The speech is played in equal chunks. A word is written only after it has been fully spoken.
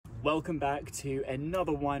welcome back to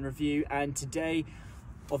another wine review, and today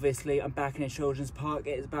obviously I'm back in a children's park.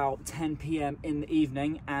 It is about 10 p.m. in the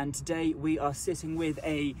evening, and today we are sitting with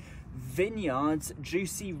a Vineyards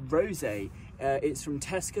Juicy Rosé. It's from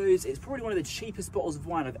Tesco's. It's probably one of the cheapest bottles of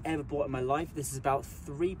wine I've ever bought in my life. This is about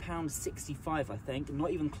 £3.65, I think,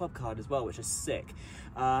 not even club card as well, which is sick.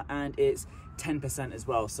 And it's 10% as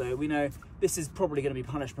well, so we know this is probably going to be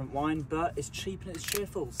punishment wine, but it's cheap and it's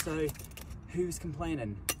cheerful, so who's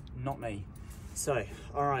complaining? Not me. So,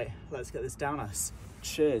 all right, let's get this down us.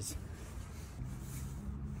 Cheers.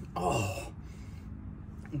 Oh,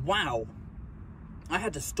 wow. I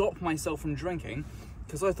had to stop myself from drinking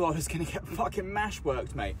because I thought I was going to get fucking mash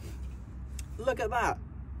worked, mate. Look at that.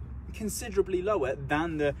 Considerably lower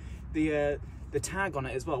than the tag on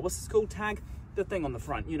it as well. What's this called? Tag? The thing on the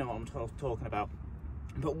front. You know what I'm talking about.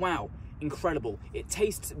 But wow, incredible. It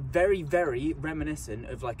tastes very, very reminiscent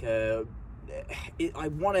of like a... I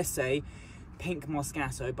want to say Pink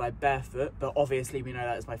Moscato by Barefoot, but obviously we know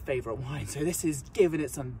that is my favourite wine, so this is giving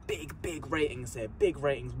it some big ratings here. Big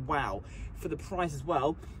ratings, wow. For the price as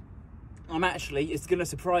well, it's going to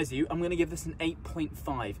surprise you, I'm going to give this an 8.5.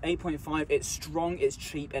 8.5, it's strong, it's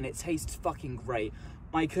cheap, and it tastes fucking great.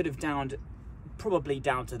 I could have downed, probably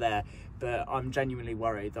down to there, but I'm genuinely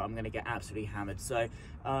worried that I'm going to get absolutely hammered. So,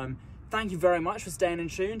 thank you very much for staying in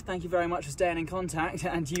tune. Thank you very much for staying in contact,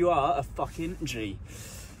 and you are a fucking G.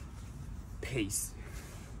 Peace.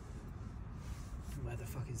 Where the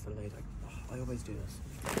fuck is the lid? I always do this.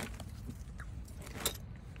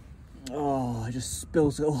 Oh, I just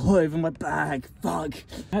spilled it all over my bag. Fuck.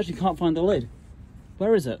 I actually can't find the lid.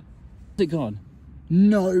 Where is it? Is it gone?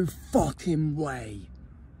 No fucking way.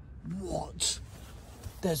 What?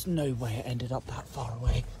 There's no way it ended up that far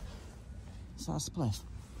away. Is that a spliff?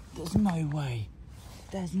 There's no way.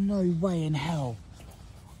 There's no way in hell.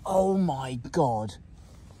 Oh my God.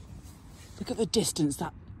 Look at the distance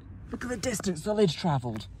the lid's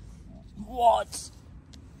travelled. What?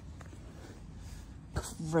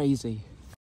 Crazy.